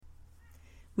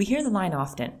We hear the line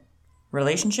often,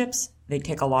 relationships, they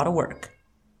take a lot of work,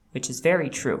 which is very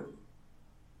true.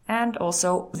 And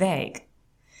also vague.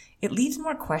 It leaves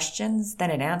more questions than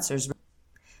it answers.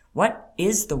 What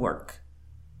is the work?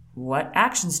 What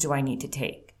actions do I need to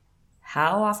take?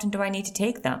 How often do I need to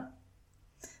take them?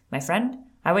 My friend,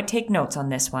 I would take notes on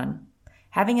this one.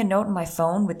 Having a note on my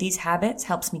phone with these habits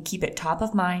helps me keep it top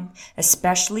of mind,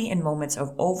 especially in moments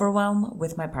of overwhelm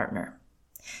with my partner.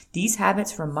 These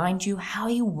habits remind you how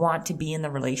you want to be in the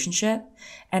relationship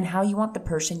and how you want the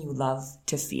person you love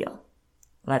to feel.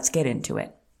 Let's get into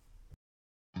it.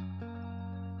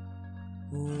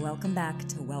 Welcome back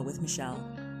to Well with Michelle,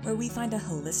 where we find a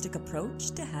holistic approach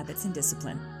to habits and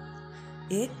discipline.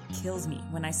 It kills me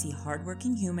when I see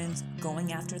hardworking humans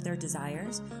going after their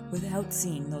desires without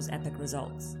seeing those epic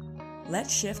results.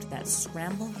 Let's shift that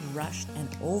scrambled, rushed,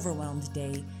 and overwhelmed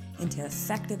day into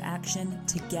effective action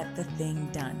to get the thing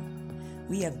done.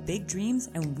 We have big dreams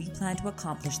and we plan to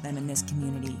accomplish them in this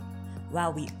community,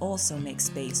 while we also make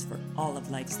space for all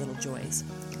of life's little joys.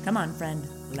 Come on, friend,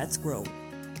 let's grow.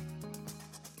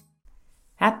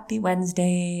 Happy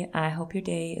Wednesday. I hope your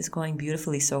day is going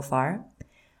beautifully so far.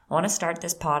 I want to start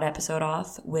this pod episode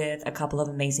off with a couple of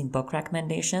amazing book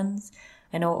recommendations.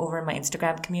 I know over in my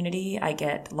Instagram community, I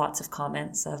get lots of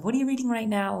comments of, what are you reading right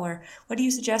now? Or what do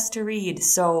you suggest to read?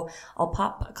 So I'll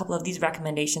pop a couple of these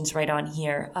recommendations right on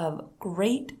here of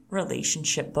great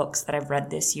relationship books that I've read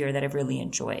this year that I've really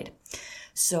enjoyed.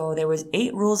 So there was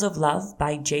 8 Rules of Love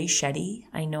by Jay Shetty.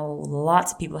 I know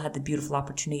lots of people had the beautiful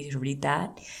opportunity to read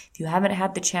that. If you haven't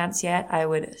had the chance yet, I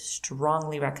would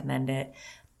strongly recommend it.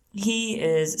 He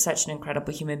is such an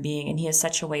incredible human being and he has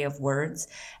such a way of words.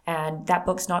 And that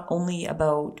book's not only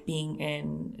about being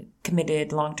in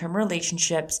committed long-term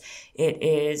relationships. It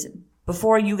is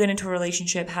before you get into a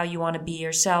relationship, how you want to be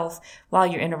yourself while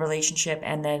you're in a relationship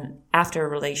and then after a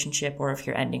relationship or if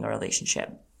you're ending a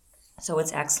relationship. So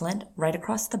it's excellent right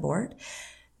across the board.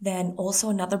 Then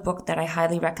also another book that I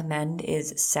highly recommend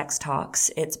is Sex Talks.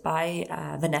 It's by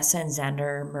Vanessa and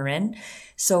Xander Marin.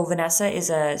 So Vanessa is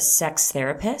a sex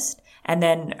therapist, and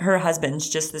then her husband's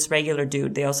just this regular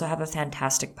dude. They also have a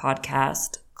fantastic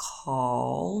podcast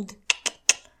called,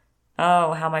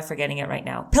 how am I forgetting it right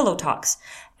now? Pillow Talks.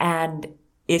 And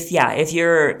if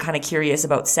you're kind of curious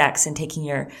about sex and taking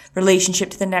your relationship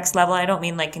to the next level, I don't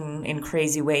mean like in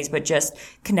crazy ways, but just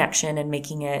connection and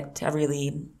making it a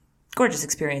really gorgeous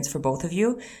experience for both of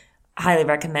you. I highly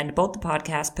recommend both the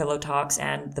podcast Pillow Talks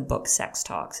and the book Sex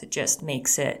Talks. It just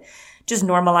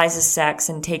normalizes sex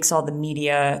and takes all the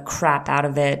media crap out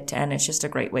of it. And it's just a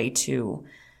great way to,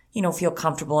 feel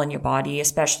comfortable in your body,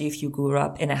 especially if you grew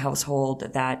up in a household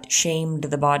that shamed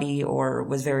the body or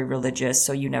was very religious,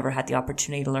 so you never had the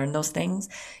opportunity to learn those things.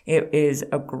 It is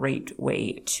a great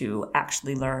way to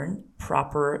actually learn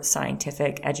proper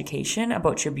scientific education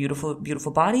about your beautiful,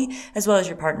 beautiful body, as well as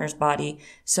your partner's body,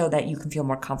 so that you can feel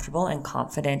more comfortable and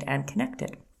confident and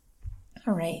connected.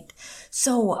 All right.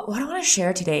 So what I want to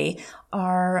share today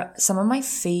are some of my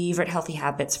favorite healthy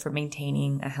habits for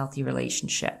maintaining a healthy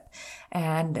relationship.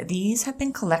 And these have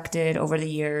been collected over the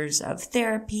years of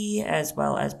therapy as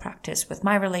well as practice with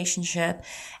my relationship.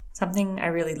 Something I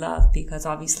really love because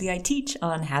obviously I teach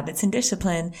on habits and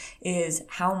discipline is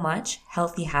how much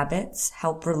healthy habits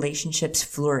help relationships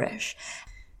flourish.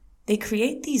 They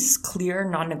create these clear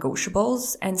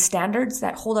non-negotiables and standards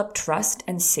that hold up trust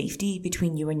and safety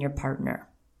between you and your partner.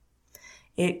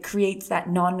 It creates that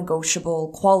non-negotiable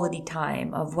quality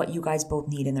time of what you guys both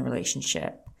need in the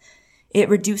relationship. It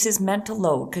reduces mental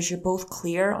load because you're both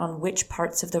clear on which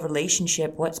parts of the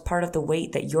relationship, what's part of the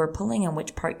weight that you're pulling and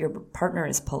which part your partner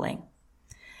is pulling.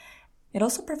 It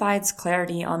also provides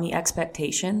clarity on the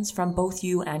expectations from both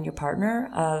you and your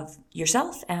partner of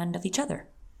yourself and of each other.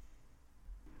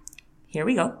 Here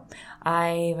we go.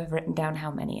 I've written down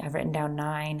how many? I've written down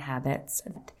 9 habits.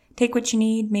 Take what you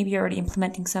need. Maybe you're already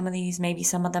implementing some of these. Maybe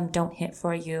some of them don't hit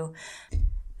for you.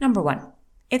 Number 1,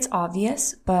 it's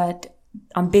obvious, but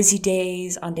on busy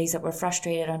days, on days that we're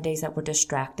frustrated, on days that we're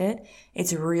distracted,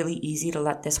 it's really easy to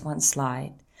let this one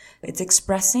slide. It's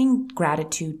expressing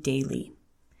gratitude daily.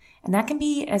 And that can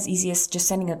be as easy as just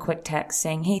sending a quick text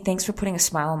saying, hey, thanks for putting a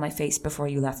smile on my face before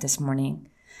you left this morning.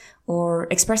 Or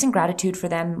expressing gratitude for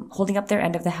them holding up their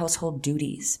end of the household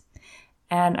duties.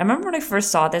 And I remember when I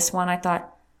first saw this one, I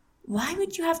thought, why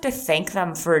would you have to thank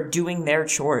them for doing their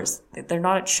chores? They're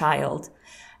not a child.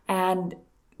 And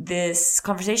this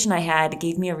conversation I had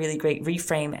gave me a really great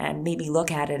reframe and made me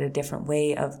look at it a different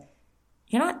way of,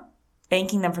 you're not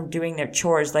thanking them for doing their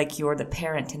chores like you're the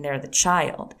parent and they're the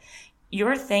child.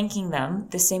 You're thanking them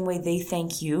the same way they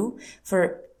thank you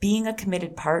for being a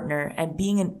committed partner and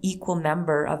being an equal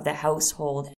member of the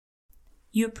household.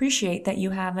 You appreciate that you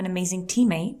have an amazing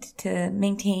teammate to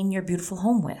maintain your beautiful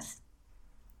home with.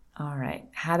 All right,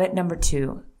 habit number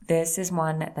 2. This is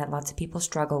one that lots of people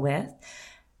struggle with.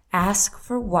 Ask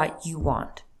for what you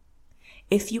want.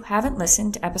 If you haven't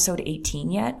listened to episode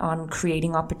 18 yet on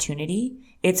creating opportunity,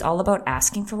 it's all about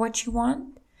asking for what you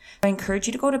want. I encourage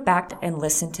you to go back and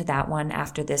listen to that one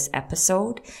after this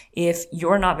episode if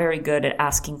you're not very good at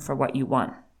asking for what you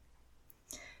want.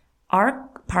 Our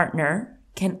partner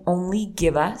can only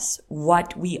give us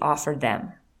what we offer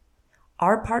them.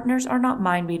 Our partners are not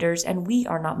mind readers, and we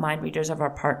are not mind readers of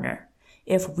our partner.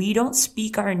 If we don't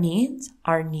speak our needs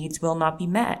will not be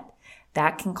met.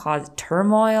 That can cause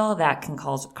turmoil, that can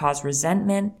cause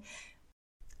resentment.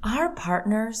 Our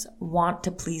partners want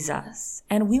to please us,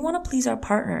 and we want to please our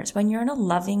partners. When you're in a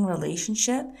loving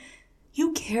relationship,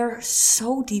 you care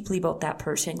so deeply about that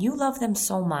person. You love them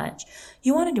so much.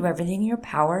 You want to do everything in your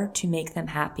power to make them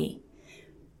happy.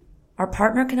 Our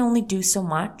partner can only do so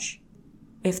much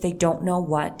if they don't know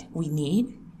what we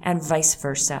need, and vice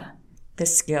versa. The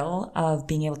skill of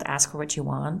being able to ask for what you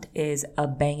want is a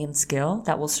banging skill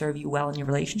that will serve you well in your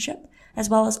relationship, as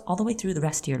well as all the way through the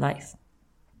rest of your life.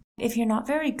 If you're not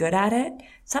very good at it,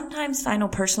 sometimes I know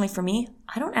personally for me,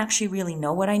 I don't actually really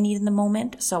know what I need in the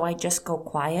moment, so I just go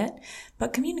quiet.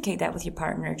 But communicate that with your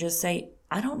partner. Just say,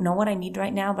 I don't know what I need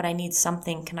right now, but I need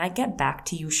something. Can I get back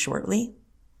to you shortly?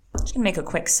 Just gonna make a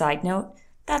quick side note.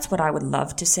 That's what I would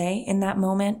love to say in that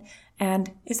moment.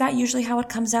 And is that usually how it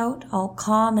comes out? All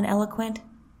calm and eloquent?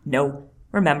 No.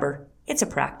 Remember, it's a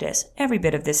practice. Every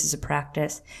bit of this is a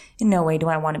practice. In no way do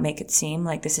I want to make it seem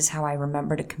like this is how I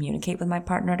remember to communicate with my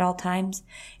partner at all times.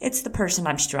 It's the person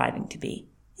I'm striving to be.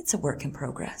 It's a work in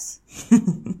progress.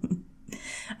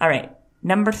 All right.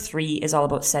 Number 3 is all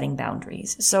about setting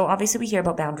boundaries. So obviously we hear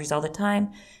about boundaries all the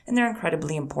time, and they're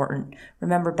incredibly important.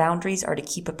 Remember, boundaries are to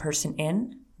keep a person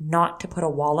in, not to put a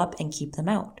wall up and keep them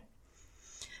out.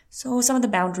 So some of the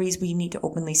boundaries we need to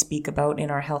openly speak about in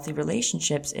our healthy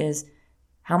relationships is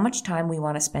how much time we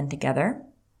want to spend together,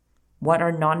 what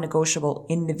are non-negotiable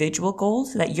individual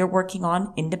goals that you're working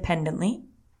on independently,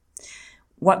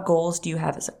 what goals do you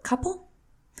have as a couple.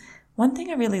 One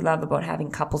thing I really love about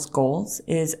having couples goals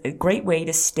is a great way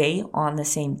to stay on the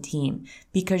same team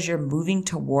because you're moving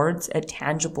towards a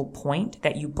tangible point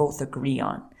that you both agree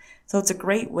on. So it's a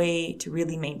great way to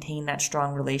really maintain that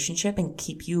strong relationship and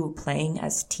keep you playing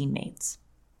as teammates.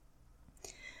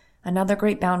 Another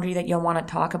great boundary that you'll want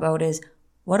to talk about is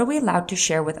what are we allowed to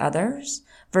share with others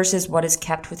versus what is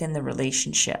kept within the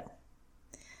relationship?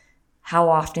 How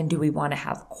often do we want to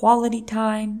have quality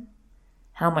time?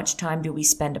 How much time do we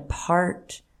spend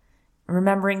apart?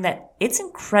 Remembering that it's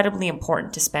incredibly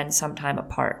important to spend some time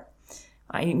apart.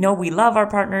 I know we love our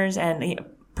partners, and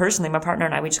personally, my partner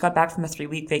and I, we just got back from a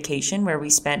 3-week vacation where we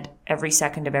spent every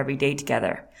second of every day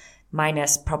together,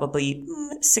 minus probably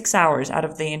 6 hours out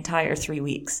of the entire 3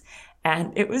 weeks.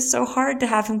 And it was so hard to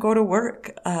have him go to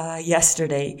work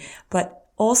yesterday, but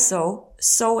also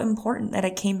so important that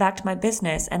I came back to my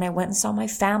business and I went and saw my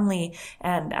family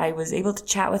and I was able to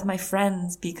chat with my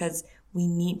friends because we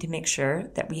need to make sure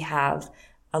that we have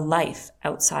a life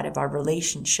outside of our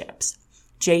relationships.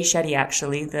 Jay Shetty,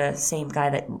 actually, the same guy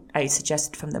that I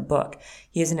suggested from the book,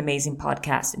 he has an amazing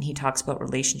podcast and he talks about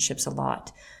relationships a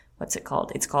lot. What's it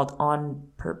called? It's called On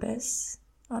Purpose.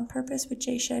 On Purpose with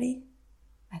Jay Shetty?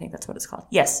 I think that's what it's called.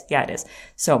 Yes, yeah, it is.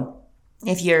 So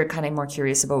if you're kind of more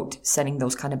curious about setting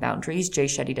those kind of boundaries, Jay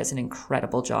Shetty does an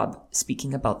incredible job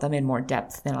speaking about them in more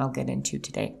depth than I'll get into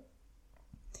today.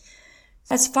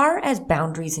 As far as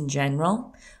boundaries in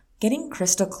general, getting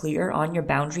crystal clear on your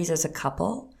boundaries as a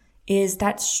couple is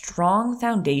that strong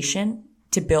foundation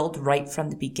to build right from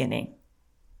the beginning.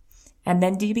 And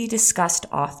then to be discussed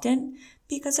often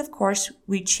because, of course,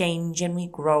 we change and we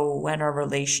grow when our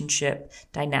relationship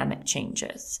dynamic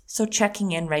changes. So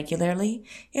checking in regularly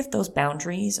if those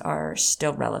boundaries are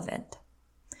still relevant.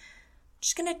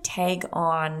 Just going to tag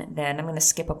on then, I'm going to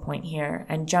skip a point here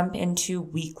and jump into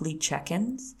weekly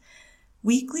check-ins.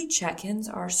 Weekly check-ins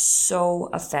are so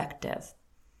effective.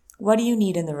 What do you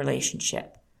need in the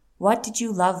relationship? What did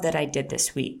you love that I did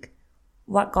this week?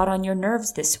 What got on your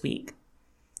nerves this week?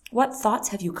 What thoughts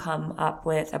have you come up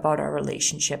with about our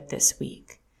relationship this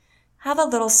week? Have a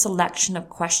little selection of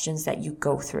questions that you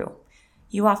go through.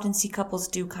 You often see couples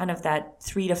do kind of that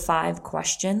 3 to 5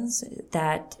 questions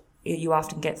that you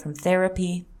often get from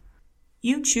therapy.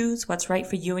 You choose what's right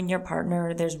for you and your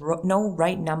partner. There's no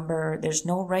right number. There's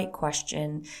no right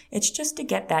question. It's just to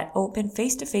get that open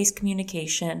face-to-face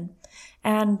communication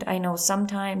And I know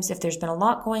sometimes if there's been a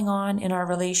lot going on in our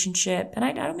relationship, and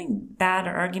I don't mean bad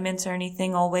or arguments or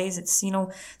anything always, it's,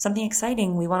 something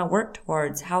exciting we want to work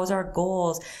towards. How's our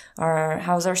goals?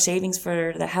 How's our savings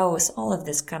for the house? All of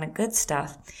this kind of good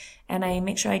stuff. And I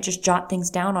make sure I just jot things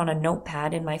down on a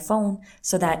notepad in my phone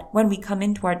so that when we come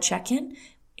into our check-in,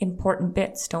 important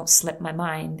bits don't slip my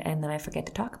mind and then I forget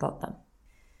to talk about them.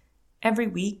 Every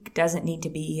week doesn't need to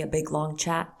be a big long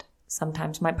chat.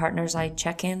 Sometimes my partner's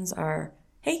check-ins are,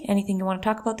 hey, anything you want to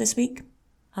talk about this week?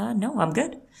 No, I'm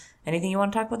good. Anything you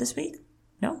want to talk about this week?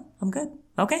 No, I'm good.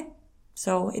 Okay.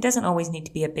 So it doesn't always need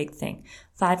to be a big thing.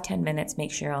 5-10 minutes,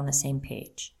 make sure you're on the same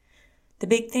page. The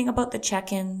big thing about the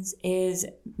check-ins is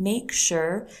make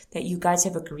sure that you guys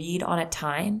have agreed on a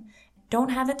time. Don't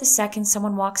have it the second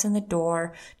someone walks in the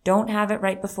door. Don't have it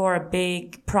right before a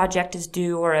big project is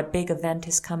due or a big event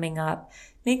is coming up.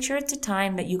 Make sure it's a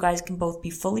time that you guys can both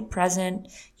be fully present.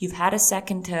 You've had a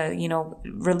second to,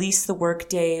 release the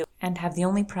workday and have the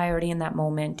only priority in that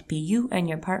moment be you and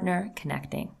your partner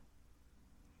connecting.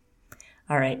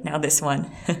 All right, now this one.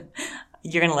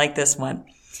 You're going to like this one.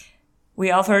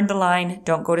 We all heard the line,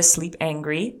 don't go to sleep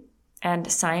angry.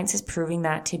 And science is proving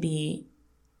that to be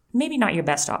maybe not your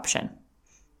best option.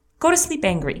 Go to sleep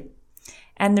angry.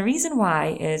 And the reason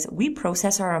why is we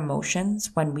process our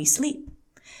emotions when we sleep.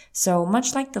 So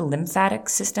much like the lymphatic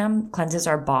system cleanses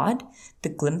our bod, the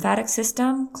glymphatic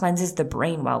system cleanses the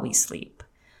brain while we sleep.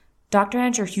 Dr.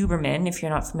 Andrew Huberman, if you're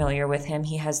not familiar with him,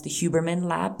 he has the Huberman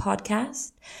Lab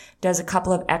podcast, does a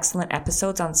couple of excellent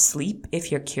episodes on sleep if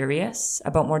you're curious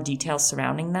about more details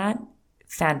surrounding that.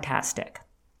 Fantastic.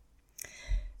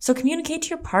 So communicate to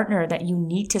your partner that you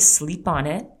need to sleep on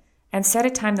it and set a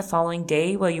time the following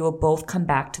day where you will both come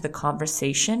back to the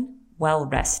conversation well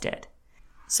rested.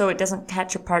 So it doesn't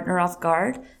catch your partner off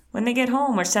guard when they get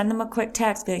home, or send them a quick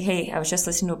text. Be like, hey, I was just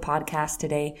listening to a podcast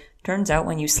today. Turns out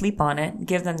when you sleep on it,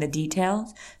 give them the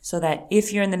details so that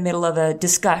if you're in the middle of a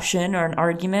discussion or an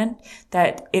argument,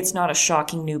 that it's not a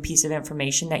shocking new piece of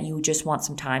information, that you just want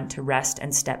some time to rest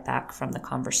and step back from the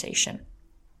conversation.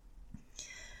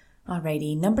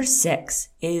 Alrighty, number 6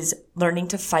 is learning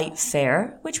to fight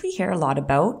fair, which we hear a lot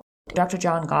about. Dr.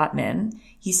 John Gottman,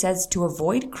 he says to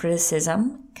avoid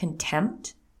criticism,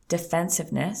 contempt,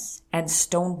 defensiveness, and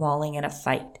stonewalling in a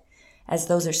fight, as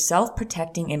those are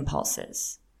self-protecting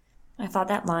impulses. I thought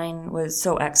that line was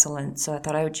so excellent, so I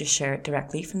thought I would just share it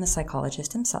directly from the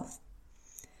psychologist himself.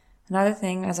 Another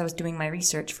thing, as I was doing my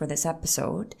research for this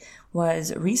episode,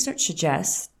 was research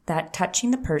suggests that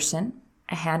touching the person,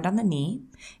 a hand on the knee,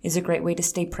 is a great way to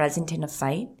stay present in a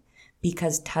fight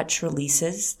because touch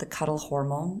releases the cuddle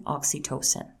hormone,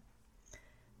 oxytocin.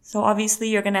 So obviously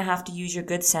you're going to have to use your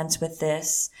good sense with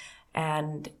this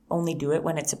and only do it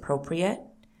when it's appropriate.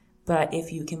 But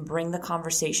if you can bring the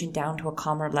conversation down to a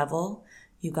calmer level,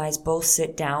 you guys both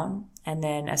sit down and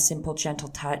then a simple gentle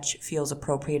touch feels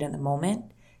appropriate in the moment.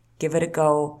 Give it a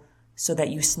go so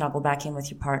that you snuggle back in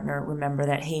with your partner. Remember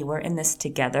that, hey, we're in this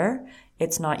together.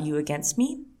 It's not you against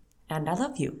me, and I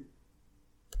love you.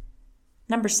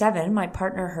 Number 7, my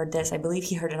partner heard this. I believe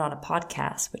he heard it on a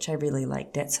podcast, which I really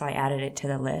liked it, so I added it to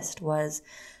the list, was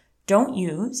don't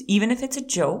use, even if it's a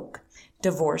joke,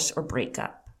 divorce or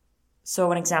breakup.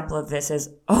 So an example of this is,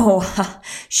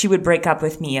 she would break up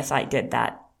with me if I did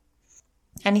that.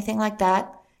 Anything like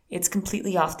that, it's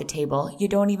completely off the table. You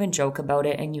don't even joke about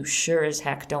it, and you sure as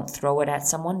heck don't throw it at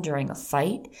someone during a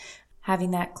fight.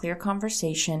 Having that clear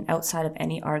conversation outside of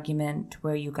any argument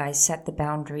where you guys set the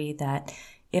boundary that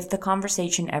if the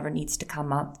conversation ever needs to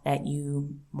come up that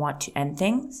you want to end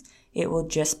things, it will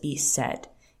just be said.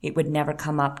 It would never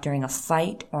come up during a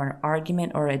fight or an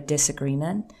argument or a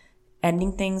disagreement.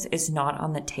 Ending things is not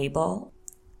on the table.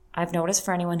 I've noticed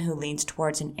for anyone who leans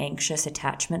towards an anxious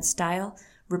attachment style,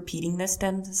 repeating this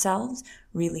themselves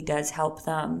really does help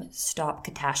them stop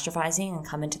catastrophizing and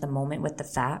come into the moment with the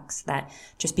facts that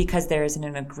just because there isn't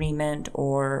an agreement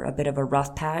or a bit of a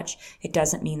rough patch, it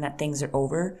doesn't mean that things are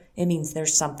over. It means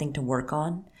there's something to work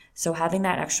on. So having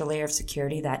that extra layer of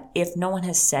security that if no one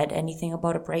has said anything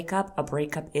about a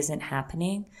breakup isn't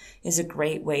happening is a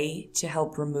great way to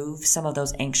help remove some of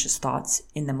those anxious thoughts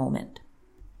in the moment.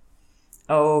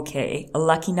 Okay,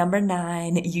 lucky number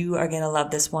 9. You are going to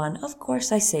love this one. Of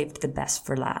course, I saved the best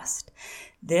for last.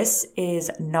 This is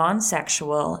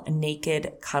non-sexual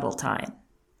naked cuddle time.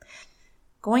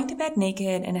 Going to bed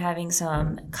naked and having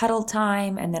some cuddle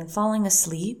time and then falling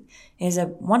asleep is a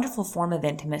wonderful form of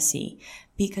intimacy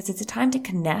because it's a time to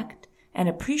connect and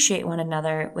appreciate one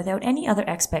another without any other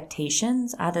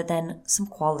expectations other than some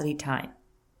quality time.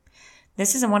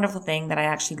 This is a wonderful thing that I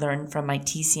actually learned from my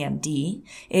TCMD,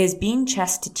 is being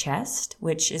chest to chest,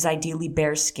 which is ideally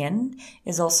bare skin,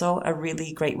 is also a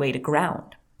really great way to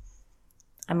ground.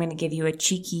 I'm going to give you a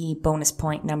cheeky bonus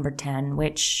point number 10,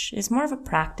 which is more of a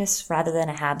practice rather than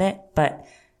a habit, but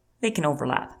they can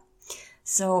overlap.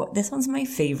 So this one's my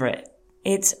favorite.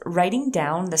 It's writing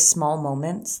down the small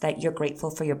moments that you're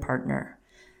grateful for your partner.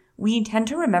 We tend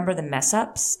to remember the mess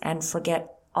ups and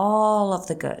forget all of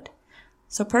the good.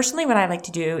 So personally, what I like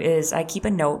to do is I keep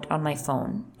a note on my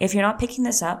phone. If you're not picking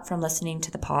this up from listening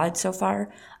to the pod so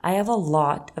far, I have a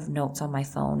lot of notes on my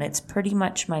phone. It's pretty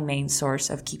much my main source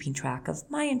of keeping track of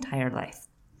my entire life.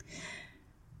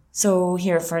 So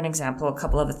here, for an example, a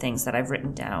couple of the things that I've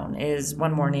written down is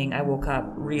one morning I woke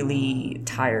up really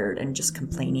tired and just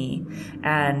complaining,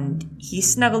 and he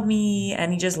snuggled me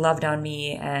and he just loved on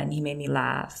me and he made me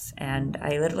laugh. And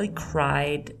I literally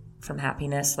cried from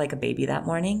happiness like a baby that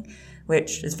morning,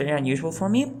 which is very unusual for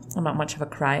me. I'm not much of a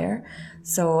crier,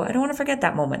 so I don't want to forget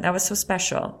that moment. That was so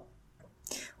special.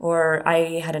 Or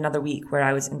I had another week where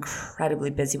I was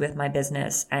incredibly busy with my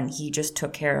business and he just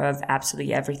took care of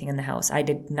absolutely everything in the house. I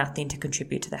did nothing to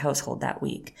contribute to the household that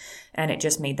week, and it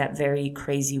just made that very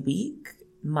crazy week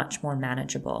much more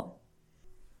manageable.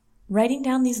 Writing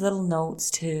down these little notes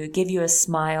to give you a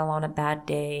smile on a bad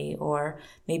day, or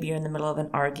maybe you're in the middle of an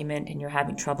argument and you're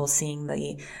having trouble seeing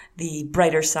the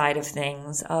brighter side of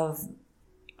things, of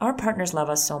our partners love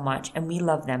us so much and we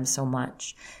love them so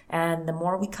much. And the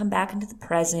more we come back into the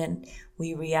present,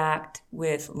 we react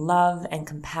with love and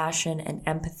compassion and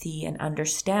empathy and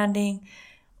understanding,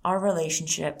 our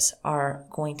relationships are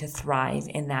going to thrive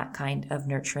in that kind of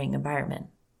nurturing environment.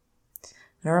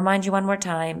 I'm going to remind you one more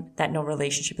time that no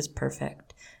relationship is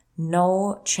perfect.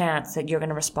 No chance that you're going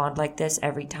to respond like this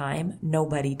every time.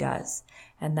 Nobody does.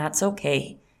 And that's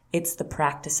okay. It's the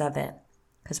practice of it.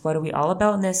 Because what are we all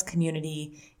about in this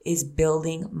community is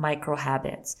building micro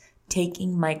habits,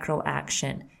 taking micro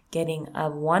action, getting a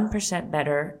 1%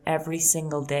 better every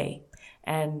single day,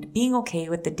 and being okay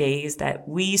with the days that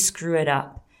we screw it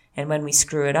up. And when we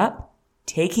screw it up,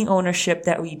 taking ownership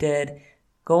that we did,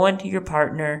 going to your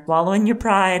partner, swallowing your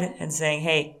pride and saying,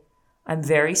 hey, I'm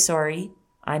very sorry,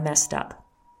 I messed up.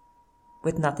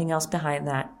 With nothing else behind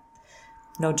that.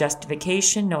 No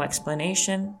justification, no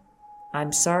explanation.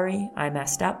 I'm sorry, I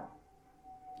messed up.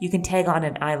 You can tag on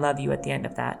an I love you at the end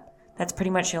of that. That's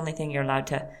pretty much the only thing you're allowed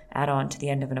to add on to the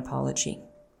end of an apology.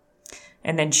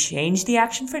 And then change the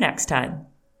action for next time.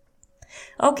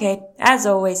 Okay, as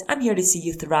always, I'm here to see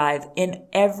you thrive in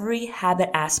every habit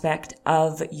aspect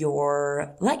of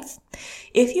your life.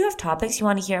 If you have topics you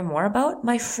want to hear more about,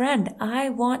 my friend, I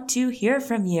want to hear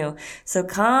from you. So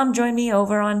come join me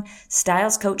over on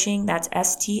Styles Coaching. That's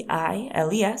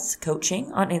STILES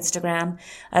Coaching on Instagram.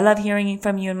 I love hearing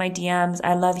from you in my DMs.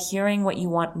 I love hearing what you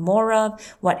want more of,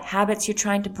 what habits you're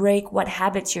trying to break, what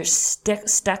habits you're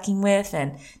stucking with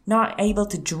and not able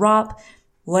to drop.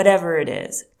 Whatever it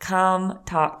is, come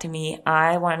talk to me.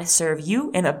 I want to serve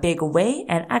you in a big way,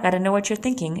 and I got to know what you're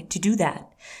thinking to do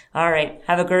that. All right,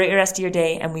 have a great rest of your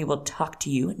day, and we will talk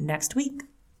to you next week.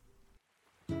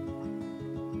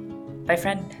 My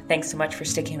friend, thanks so much for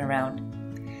sticking around.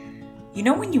 You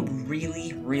know when you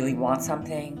really, really want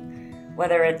something?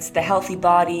 Whether it's the healthy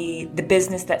body, the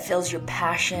business that fills your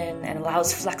passion and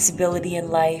allows flexibility in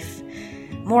life,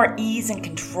 more ease and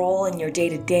control in your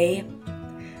day-to-day,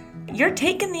 you're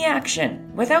taking the action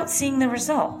without seeing the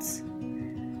results.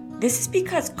 This is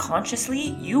because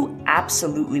consciously, you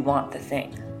absolutely want the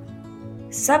thing.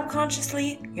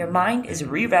 Subconsciously, your mind is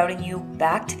rerouting you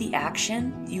back to the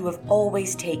action you have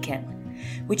always taken,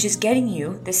 which is getting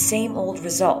you the same old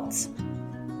results.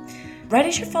 Right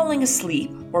as you're falling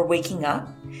asleep or waking up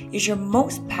is your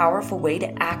most powerful way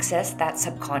to access that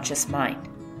subconscious mind.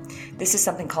 This is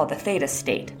something called the theta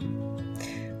state.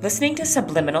 Listening to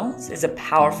subliminals is a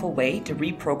powerful way to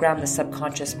reprogram the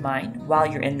subconscious mind while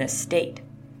you're in this state.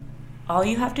 All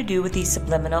you have to do with these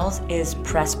subliminals is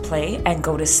press play and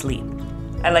go to sleep.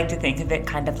 I like to think of it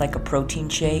kind of like a protein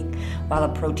shake. While a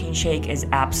protein shake is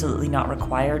absolutely not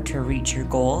required to reach your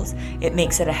goals, it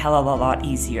makes it a hell of a lot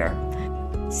easier.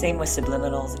 Same with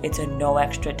subliminals. It's a no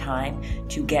extra time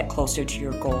to get closer to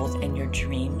your goals and your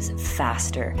dreams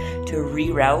faster, to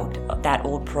reroute that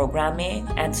old programming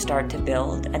and start to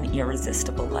build an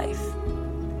irresistible life.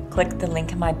 Click the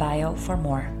link in my bio for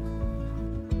more.